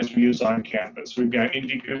online as we use on campus. We've got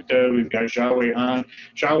Indy Gupta, we've got Xiaowei Han.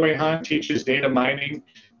 Xiaowei Han teaches data mining.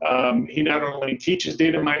 He not only teaches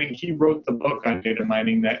data mining, he wrote the book on data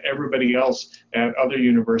mining that everybody else at other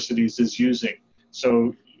universities is using.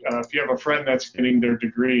 So if you have a friend that's getting their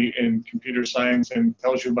degree in computer science and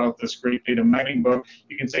tells you about this great data mining book,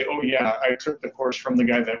 you can say, oh yeah, I took the course from the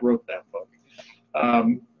guy that wrote that book.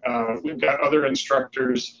 We've got other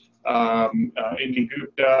instructors, Indy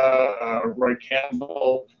Gupta, Roy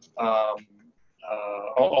Campbell,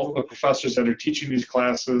 all of the professors that are teaching these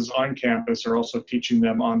classes on campus are also teaching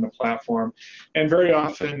them on the platform. And very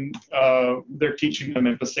often they're teaching them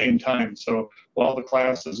at the same time. So while the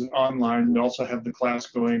class is online, we also have the class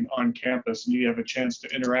going on campus, and you have a chance to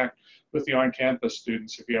interact with the on-campus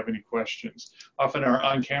students if you have any questions. Often our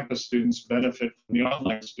on-campus students benefit from the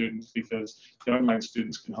online students because the online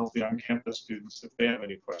students can help the on-campus students if they have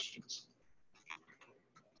any questions.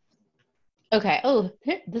 Okay. Oh,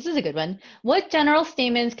 this is a good one. What general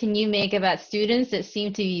statements can you make about students that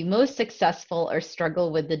seem to be most successful or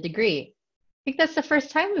struggle with the degree? I think that's the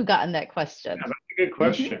first time we've gotten that question. Yeah, that's a good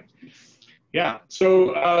question. Yeah.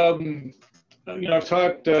 So, I've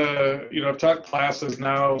taught classes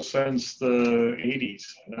now since the 80s,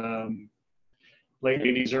 late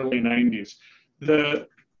 80s, early 90s.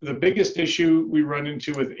 The biggest issue we run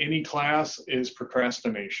into with any class is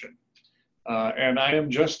procrastination. And I am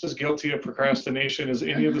just as guilty of procrastination as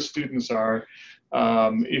any of the students are.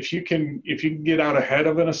 If you can get out ahead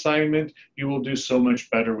of an assignment, you will do so much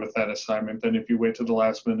better with that assignment than if you wait to the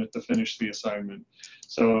last minute to finish the assignment.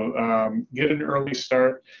 So get an early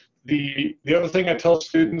start. The other thing I tell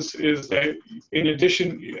students is that in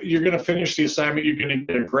addition, you're going to finish the assignment, you're going to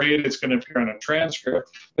get a grade, it's going to appear on a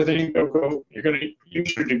transcript, but then you're going to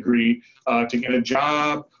use your degree to get a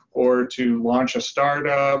job or to launch a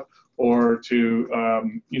startup or to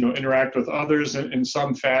interact with others in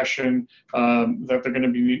some fashion that they're going to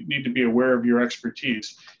need to be aware of your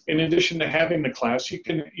expertise. In addition to having the class, you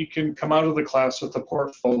can come out of the class with a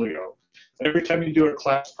portfolio. Every time you do a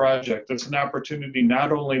class project, it's an opportunity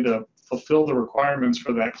not only to fulfill the requirements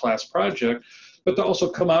for that class project, but to also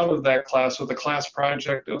come out of that class with a class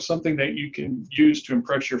project of something that you can use to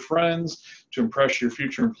impress your friends, to impress your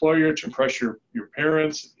future employer, to impress your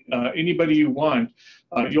parents, anybody you want.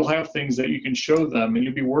 You'll have things that you can show them, and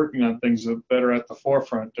you'll be working on things that are at the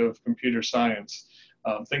forefront of computer science,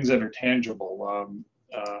 things that are tangible.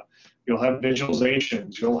 You'll have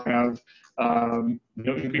visualizations. You'll have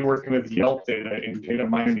you'll be working with Yelp data in data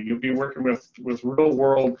mining. You'll be working with real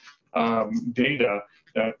world data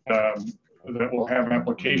that, that will have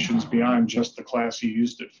applications beyond just the class you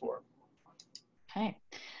used it for. Okay.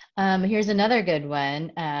 Here's another good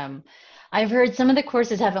one. I've heard some of the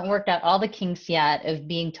courses haven't worked out all the kinks yet of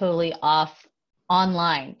being totally off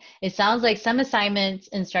online. It sounds like some assignments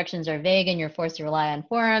instructions are vague and you're forced to rely on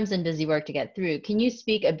forums and busy work to get through. Can you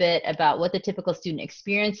speak a bit about what the typical student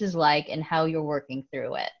experience is like and how you're working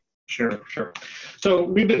through it? Sure, sure. So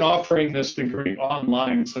we've been offering this degree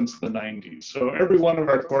online since the 90s. So every one of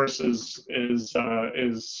our courses is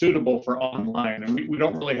suitable for online, and we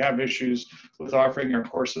don't really have issues with offering our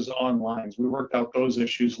courses online. We worked out those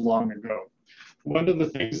issues long ago. One of the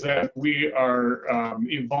things that we are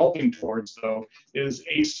evolving towards, though, is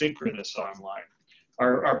asynchronous online.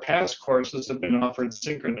 Our past courses have been offered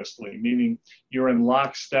synchronously, meaning you're in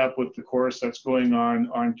lockstep with the course that's going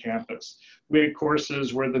on campus. We had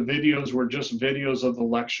courses where the videos were just videos of the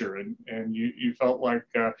lecture, and you felt like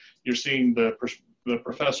you're seeing the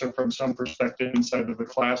professor from some perspective inside of the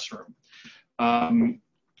classroom.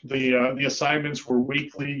 The assignments were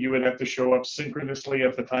weekly. You would have to show up synchronously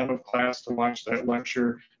at the time of class to watch that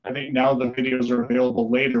lecture. I think now the videos are available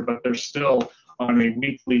later, but they're still on a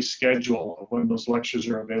weekly schedule of when those lectures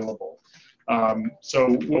are available. So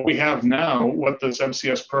what we have now, what this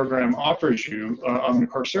MCS program offers you on the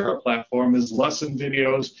Coursera platform is lesson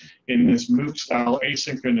videos in this MOOC-style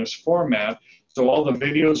asynchronous format. So all the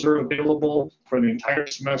videos are available for the entire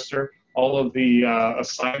semester. All of the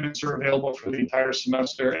assignments are available for the entire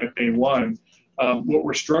semester at day one. What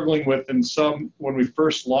we're struggling with in when we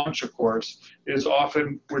first launch a course is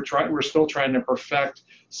often we're still trying to perfect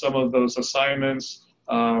some of those assignments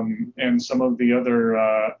and some of the other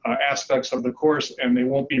aspects of the course, and they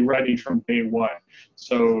won't be ready from day one.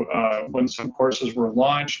 So when some courses were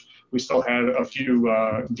launched, we still had a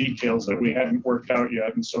few details that we hadn't worked out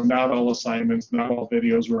yet, and so not all assignments, not all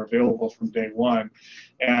videos were available from day one.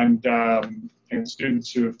 And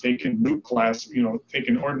students who have taken MOOC class,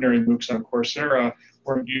 taken ordinary MOOCs on Coursera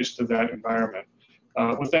weren't used to that environment.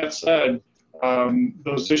 With that said,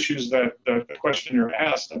 those issues that the questioner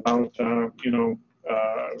asked about,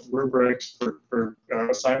 rubrics for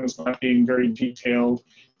assignments not being very detailed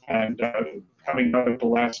and coming out at the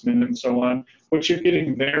last minute and so on, what you're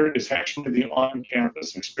getting there is actually the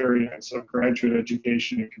on-campus experience of graduate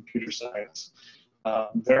education in computer science.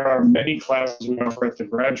 There are many classes we offer at the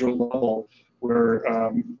graduate level where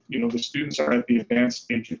the students are at the advanced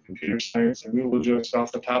stage of computer science, and we will just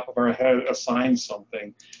off the top of our head assign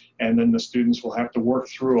something, and then the students will have to work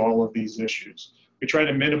through all of these issues. We try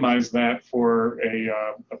to minimize that for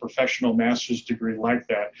a professional master's degree like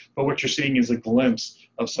that, but what you're seeing is a glimpse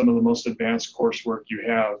of some of the most advanced coursework you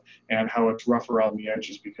have and how it's rough around the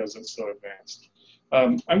edges because it's so advanced.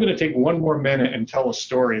 I'm going to take one more minute and tell a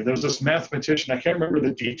story. There's this mathematician, I can't remember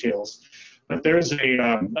the details, but there's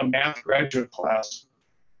a math graduate class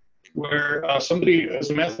where somebody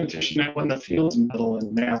as a mathematician that won the Fields Medal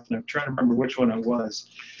in math, and I'm trying to remember which one it was.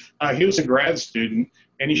 He was a grad student,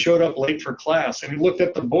 and he showed up late for class, and he looked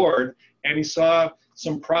at the board, and he saw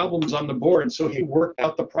some problems on the board, so he worked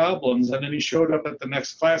out the problems, and then he showed up at the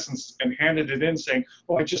next class and handed it in saying,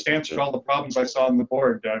 oh, I just answered all the problems I saw on the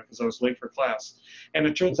board because I was late for class. And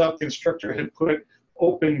it turns out the instructor had put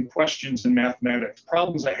open questions in mathematics,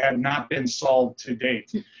 problems that had not been solved to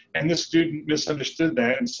date. And this student misunderstood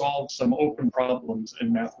that and solved some open problems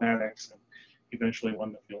in mathematics. Eventually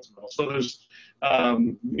won the Fields Medal. So there's,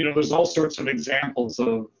 there's all sorts of examples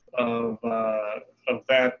of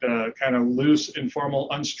that kind of loose, informal,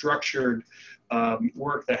 unstructured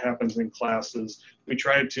work that happens in classes. We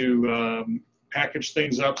try to package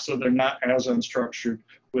things up so they're not as unstructured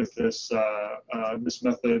with this this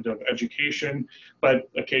method of education. But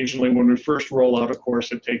occasionally, when we first roll out a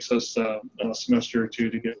course, it takes us a semester or two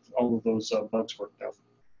to get all of those bugs worked out.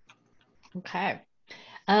 Okay.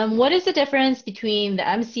 What is the difference between the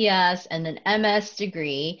MCS and an MS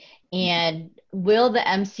degree, and will the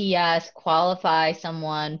MCS qualify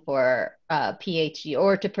someone for a PhD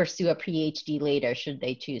or to pursue a PhD later should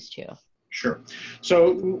they choose to? Sure.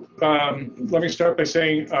 So let me start by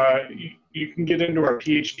saying you can get into our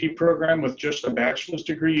PhD program with just a bachelor's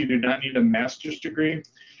degree. You do not need a master's degree.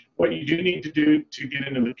 What you do need to do to get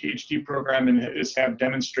into the PhD program is have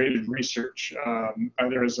demonstrated research,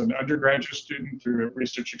 either as an undergraduate student through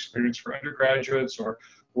research experience for undergraduates or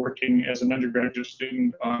working as an undergraduate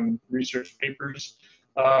student on research papers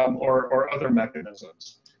or other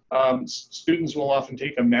mechanisms. Students will often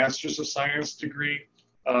take a Master's of Science degree.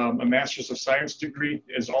 A Master's of Science degree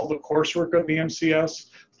is all the coursework of the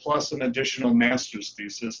MCS plus an additional master's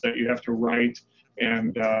thesis that you have to write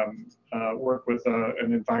and work with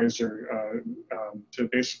an advisor to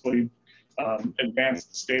basically advance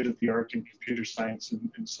the state of the art in computer science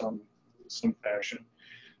in some fashion.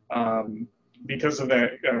 Because of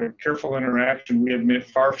that careful interaction, we admit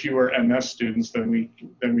far fewer MS students than we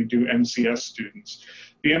do MCS students.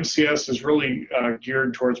 The MCS is really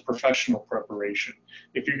geared towards professional preparation.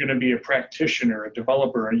 If you're going to be a practitioner, a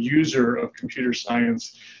developer, a user of computer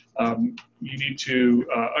science, you need to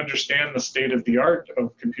understand the state of the art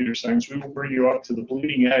of computer science. We will bring you up to the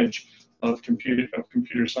bleeding edge of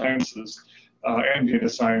computer sciences and data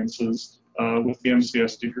sciences with the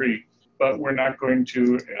MCS degree. But we're not going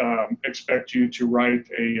to expect you to write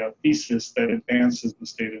a thesis that advances the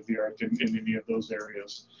state of the art in any of those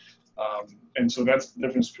areas. And so that's the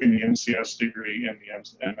difference between the MCS degree and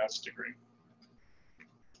the MS degree.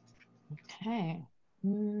 Okay,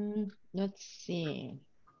 let's see.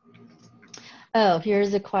 Oh,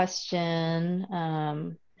 here's a question.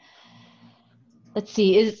 Let's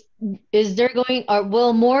see, is there going, or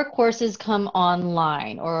will more courses come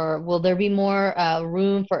online, or will there be more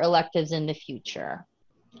room for electives in the future?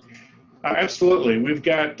 Absolutely. We've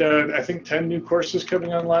got, I think, 10 new courses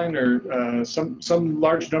coming online, or some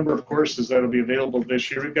large number of courses that will be available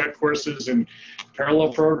this year. We've got courses in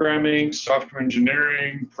parallel programming, software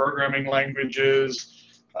engineering, programming languages,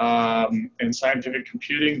 and scientific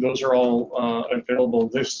computing. Those are all available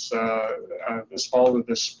this fall or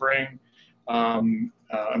this spring. I'm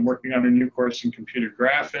working on a new course in computer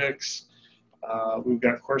graphics. We've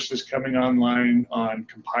got courses coming online on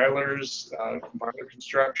compilers, compiler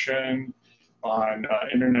construction, on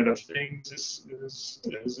Internet of Things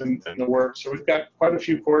is in the works. So we've got quite a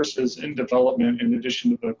few courses in development in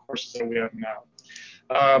addition to the courses that we have now.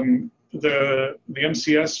 The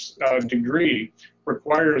MCS degree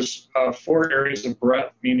requires 4 areas of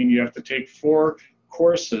breadth, meaning you have to take 4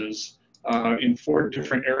 courses in 4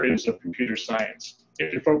 different areas of computer science.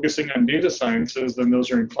 If you're focusing on data sciences, then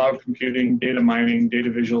those are in cloud computing, data mining, data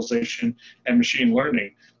visualization, and machine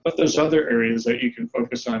learning. But there's other areas that you can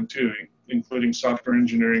focus on too, including software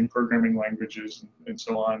engineering, programming languages, and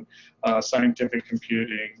so on, scientific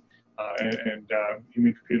computing, and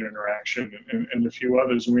human-computer interaction, and a few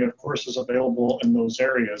others. And we have courses available in those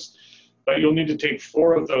areas. But you'll need to take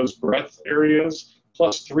 4 of those breadth areas,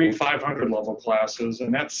 plus 3 500-level classes,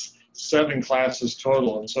 and that's 7 classes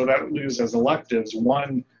total, and so that leaves as electives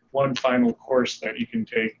one final course that you can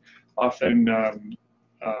take. Often,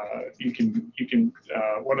 you can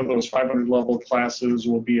one of those 500-level classes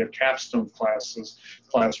will be a capstone class,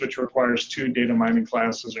 which requires 2 data mining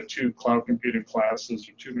classes, or 2 cloud computing classes,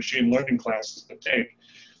 or 2 machine learning classes to take.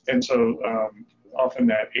 And so, often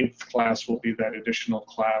that 8th class will be that additional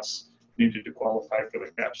class needed to qualify for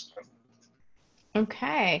the capstone.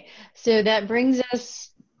 Okay, so that brings us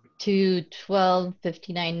to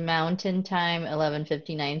 12:59 Mountain Time,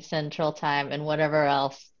 11:59 Central Time, and whatever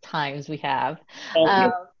else times we have.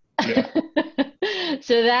 Yeah.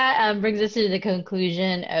 So that brings us to the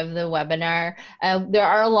conclusion of the webinar. There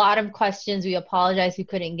are a lot of questions. We apologize we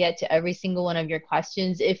couldn't get to every single one of your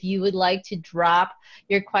questions. If you would like to drop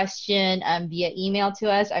your question via email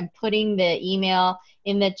to us, I'm putting the email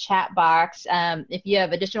in the chat box. If you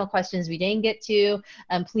have additional questions we didn't get to,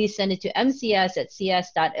 please send it to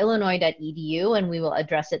mcs@cs.illinois.edu and we will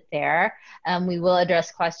address it there. We will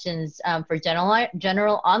address questions for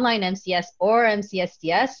general online MCS or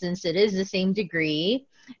MCS-DS, since it is the same degree.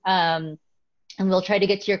 And we'll try to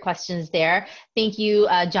get to your questions there. Thank you,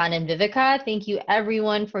 John and Viveka. Thank you,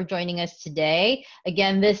 everyone, for joining us today.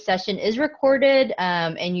 Again, this session is recorded,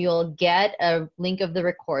 and you'll get a link of the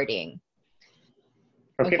recording.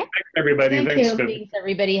 Okay. Thanks, everybody. Thanks,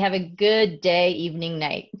 everybody. Have a good day, evening,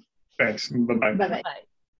 night. Thanks. Bye-bye. Bye-bye.